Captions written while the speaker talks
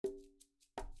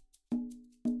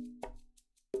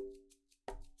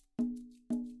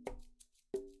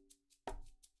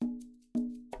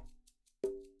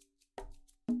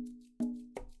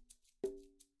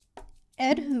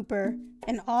Ed Hooper,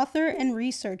 an author and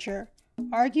researcher,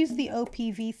 argues the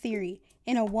OPV theory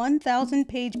in a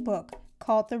 1,000-page book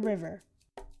called The River.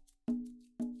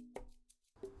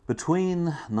 Between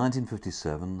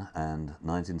 1957 and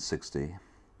 1960,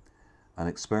 an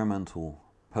experimental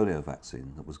polio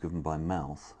vaccine that was given by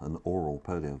mouth, an oral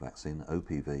polio vaccine,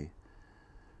 OPV,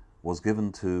 was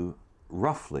given to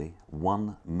roughly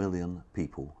 1 million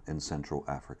people in Central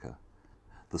Africa.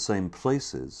 The same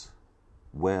places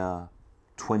where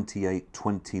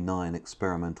 29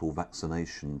 experimental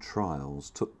vaccination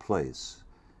trials took place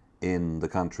in the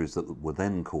countries that were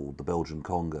then called the Belgian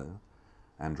Congo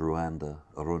and Rwanda,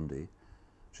 Burundi,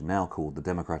 which are now called the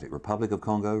Democratic Republic of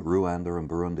Congo, Rwanda and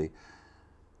Burundi.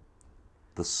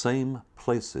 The same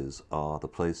places are the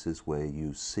places where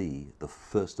you see the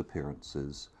first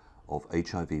appearances of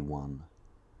HIV-1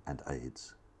 and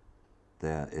AIDS.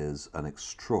 There is an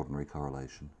extraordinary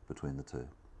correlation between the two.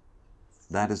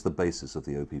 That is the basis of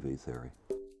the OPV theory.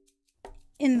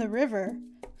 In The River,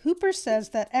 Hooper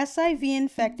says that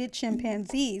SIV-infected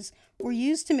chimpanzees were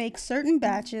used to make certain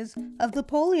batches of the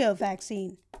polio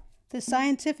vaccine. The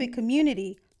scientific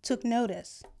community took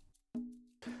notice.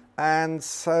 And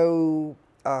so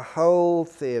a whole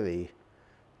theory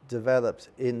developed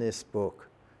in this book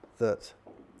that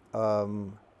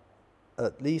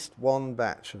at least one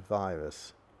batch of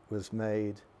virus was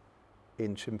made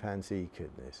in chimpanzee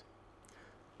kidneys.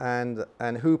 And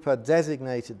Hooper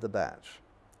designated the batch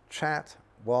Chat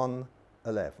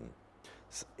 111.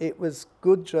 It was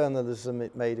good journalism,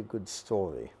 it made a good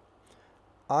story.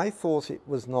 I thought it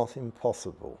was not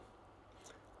impossible.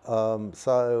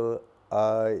 There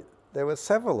were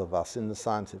several of us in the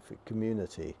scientific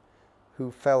community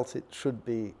who felt it should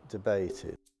be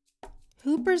debated.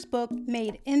 Hooper's book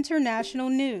made international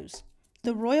news.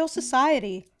 The Royal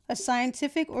Society, a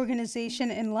scientific organization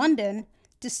in London,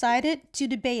 decided to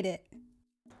debate it.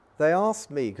 They asked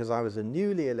me, because I was a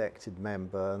newly elected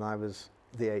member and I was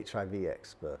the HIV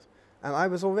expert, and I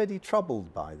was already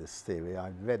troubled by this theory.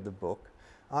 I'd read the book.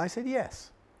 I said,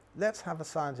 yes, let's have a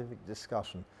scientific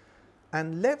discussion,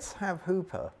 and let's have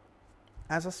Hooper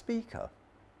as a speaker.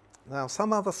 Now,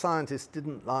 some other scientists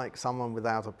didn't like someone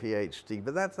without a PhD,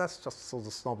 but that's just sort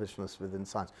of snobbishness within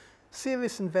science.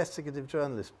 Serious investigative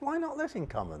journalists, why not let him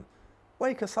come and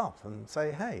wake us up and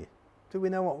say, hey, do we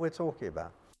know what we're talking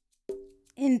about?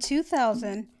 In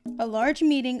 2000, a large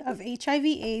meeting of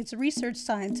HIV/AIDS research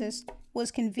scientists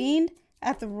was convened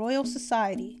at the Royal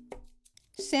Society.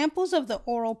 Samples of the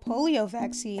oral polio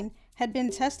vaccine had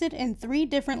been tested in 3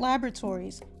 different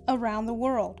laboratories around the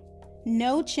world.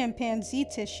 No chimpanzee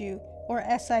tissue or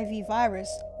SIV virus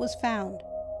was found.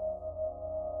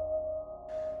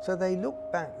 So they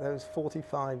looked back those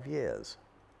 45 years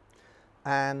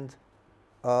and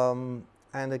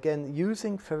again,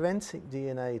 using forensic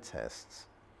DNA tests,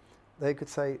 they could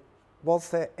say, was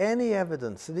there any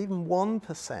evidence that even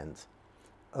 1%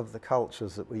 of the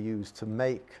cultures that were used to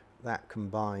make that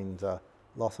combined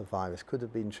lot of virus could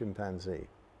have been chimpanzee?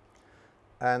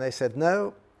 And they said,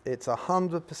 no, it's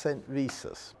 100%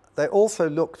 rhesus. They also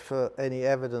looked for any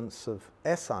evidence of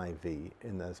SIV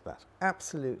in those bats.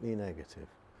 Absolutely negative.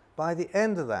 By the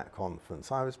end of that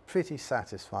conference, I was pretty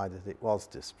satisfied that it was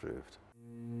disproved.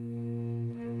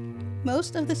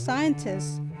 Most of the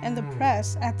scientists and the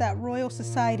press at that Royal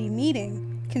Society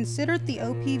meeting considered the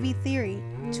OPV theory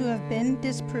to have been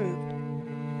disproved.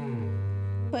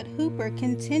 But Hooper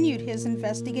continued his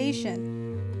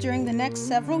investigation. During the next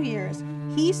several years,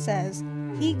 he says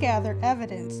he gathered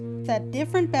evidence that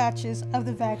different batches of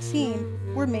the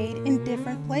vaccine were made in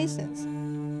different places.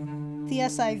 The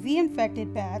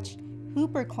SIV-infected batch,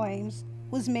 Hooper claims,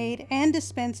 was made and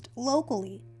dispensed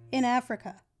locally in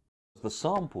Africa. The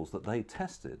samples that they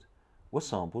tested were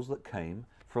samples that came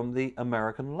from the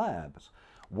American labs.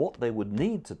 What they would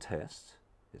need to test,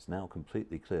 it's now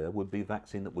completely clear, would be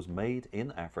vaccine that was made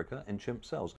in Africa in chimp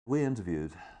cells. We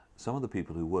interviewed some of the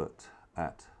people who worked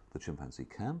at the chimpanzee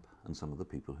camp and some of the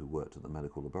people who worked at the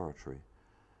medical laboratory.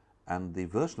 And the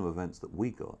version of events that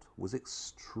we got was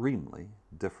extremely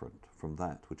different from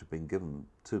that which had been given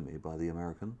to me by the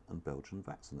American and Belgian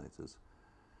vaccinators.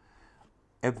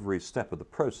 Every step of the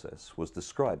process was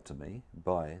described to me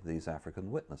by these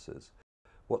African witnesses.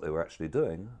 What they were actually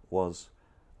doing was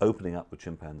opening up the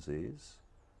chimpanzees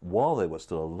while they were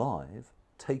still alive,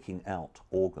 taking out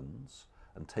organs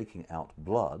and taking out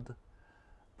blood,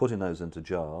 putting those into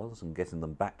jars and getting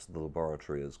them back to the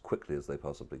laboratory as quickly as they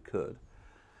possibly could.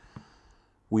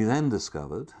 We then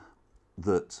discovered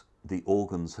that the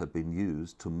organs had been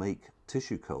used to make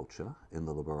tissue culture in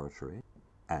the laboratory,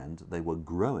 and they were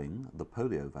growing the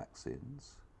polio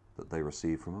vaccines that they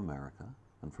received from America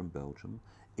and from Belgium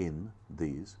in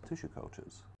these tissue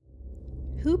cultures.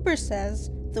 Hooper says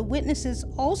the witnesses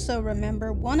also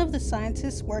remember one of the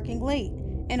scientists working late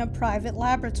in a private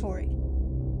laboratory.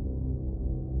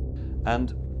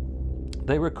 And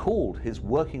they recalled his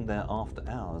working there after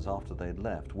hours after they'd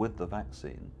left with the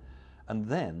vaccine. And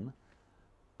then,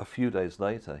 a few days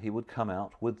later, he would come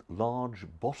out with large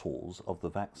bottles of the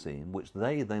vaccine, which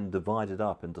they then divided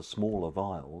up into smaller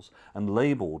vials and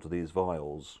labeled these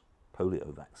vials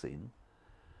polio vaccine.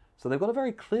 So they've got a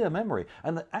very clear memory.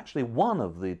 And actually one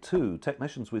of the two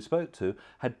technicians we spoke to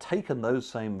had taken those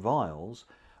same vials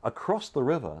across the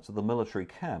river to the military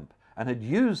camp and had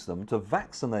used them to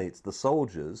vaccinate the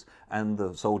soldiers and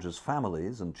the soldiers'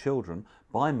 families and children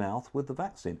by mouth with the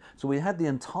vaccine. So we had the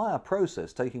entire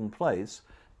process taking place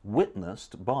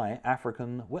witnessed by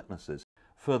African witnesses.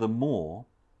 Furthermore,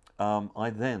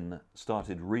 I then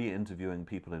started re-interviewing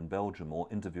people in Belgium, or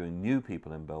interviewing new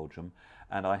people in Belgium,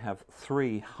 and I have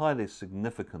 3 highly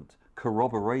significant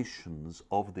corroborations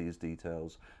of these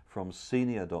details from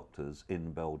senior doctors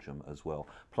in Belgium as well,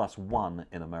 plus 1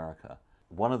 in America.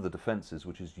 One of the defenses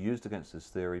which is used against this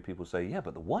theory, people say, yeah,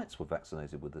 but the whites were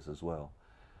vaccinated with this as well.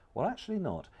 Well, actually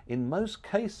not. In most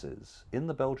cases, in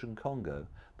the Belgian Congo,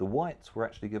 the whites were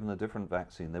actually given a different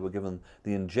vaccine. They were given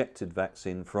the injected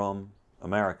vaccine from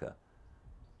America.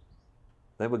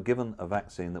 They were given a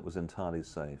vaccine that was entirely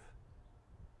safe.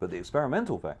 But the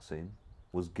experimental vaccine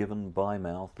was given by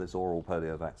mouth, this oral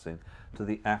polio vaccine, to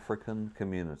the African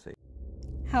community.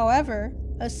 However,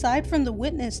 aside from the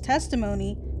witness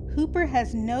testimony, Hooper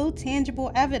has no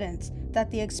tangible evidence that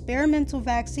the experimental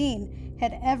vaccine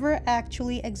had ever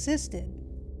actually existed.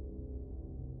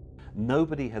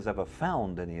 Nobody has ever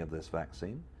found any of this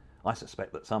vaccine. I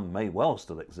suspect that some may well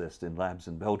still exist in labs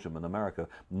in Belgium and America.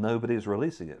 Nobody's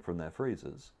releasing it from their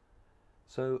freezers.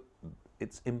 So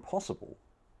it's impossible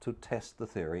to test the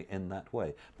theory in that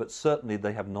way. But certainly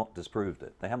they have not disproved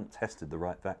it. They haven't tested the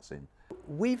right vaccine.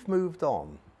 We've moved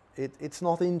on. It's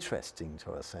not interesting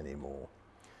to us anymore.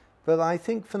 But I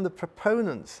think from the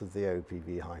proponents of the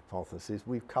OPV hypothesis,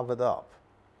 we've covered up.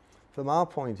 From our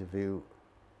point of view,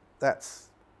 that's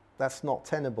not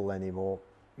tenable anymore.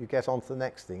 You get on to the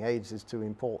next thing. AIDS is too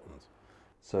important.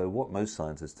 So what most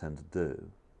scientists tend to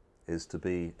do is to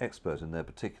be expert in their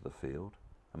particular field,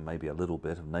 and maybe a little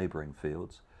bit of neighbouring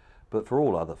fields, but for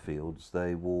all other fields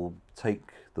they will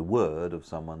take the word of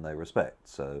someone they respect.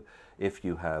 So if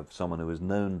you have someone who is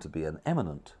known to be an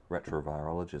eminent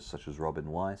retrovirologist, such as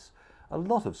Robin Weiss, a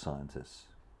lot of scientists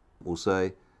will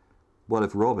say, well,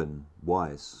 if Robin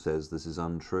Weiss says this is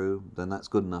untrue, then that's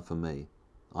good enough for me.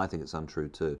 I think it's untrue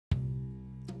too.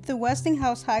 The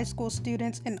Westinghouse High School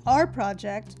students in our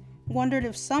project wondered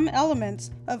if some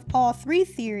elements of all 3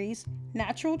 theories,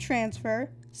 natural transfer,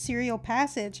 serial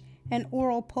passage, and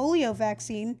oral polio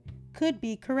vaccine, could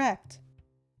be correct.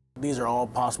 These are all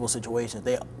possible situations.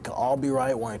 They could all be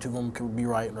right, 1 or 2 of them could be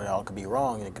right, or they all could be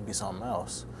wrong, and it could be something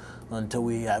else. Until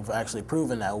we have actually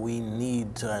proven that, we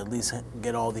need to at least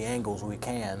get all the angles we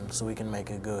can so we can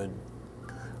make a good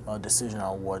decision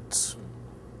on what's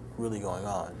really going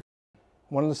on.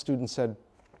 One of the students said,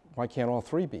 why can't all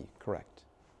 3 be correct?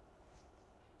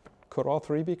 Could all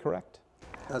 3 be correct?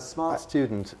 A smart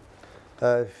student,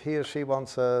 if he or she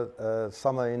wants a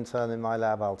summer intern in my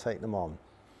lab, I'll take them on.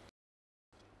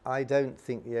 I don't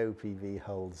think the OPV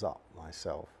holds up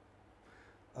myself.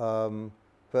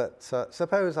 But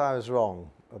suppose I was wrong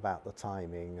about the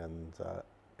timing and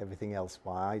everything else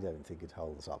why I don't think it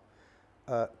holds up.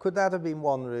 Could that have been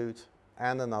one route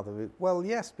and another route? Well,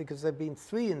 yes, because there have been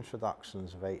 3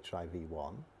 introductions of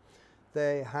HIV-1.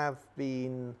 There have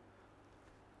been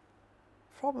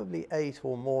probably 8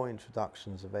 or more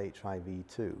introductions of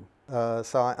HIV-2.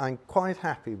 So I'm quite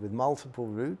happy with multiple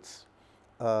routes.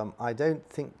 I don't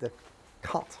think the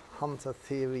cut hunter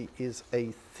theory is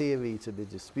a theory to be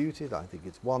disputed. I think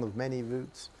it's one of many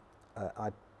routes.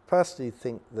 I personally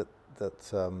think that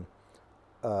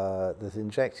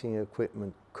injecting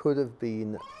equipment could have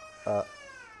been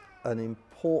an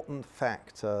important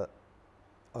factor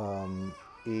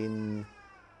in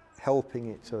helping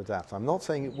it to adapt. I'm not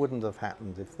saying it wouldn't have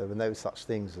happened if there were no such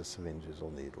things as syringes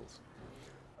or needles.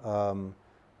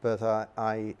 But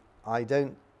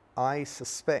I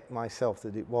suspect myself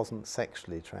that it wasn't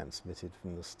sexually transmitted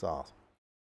from the start.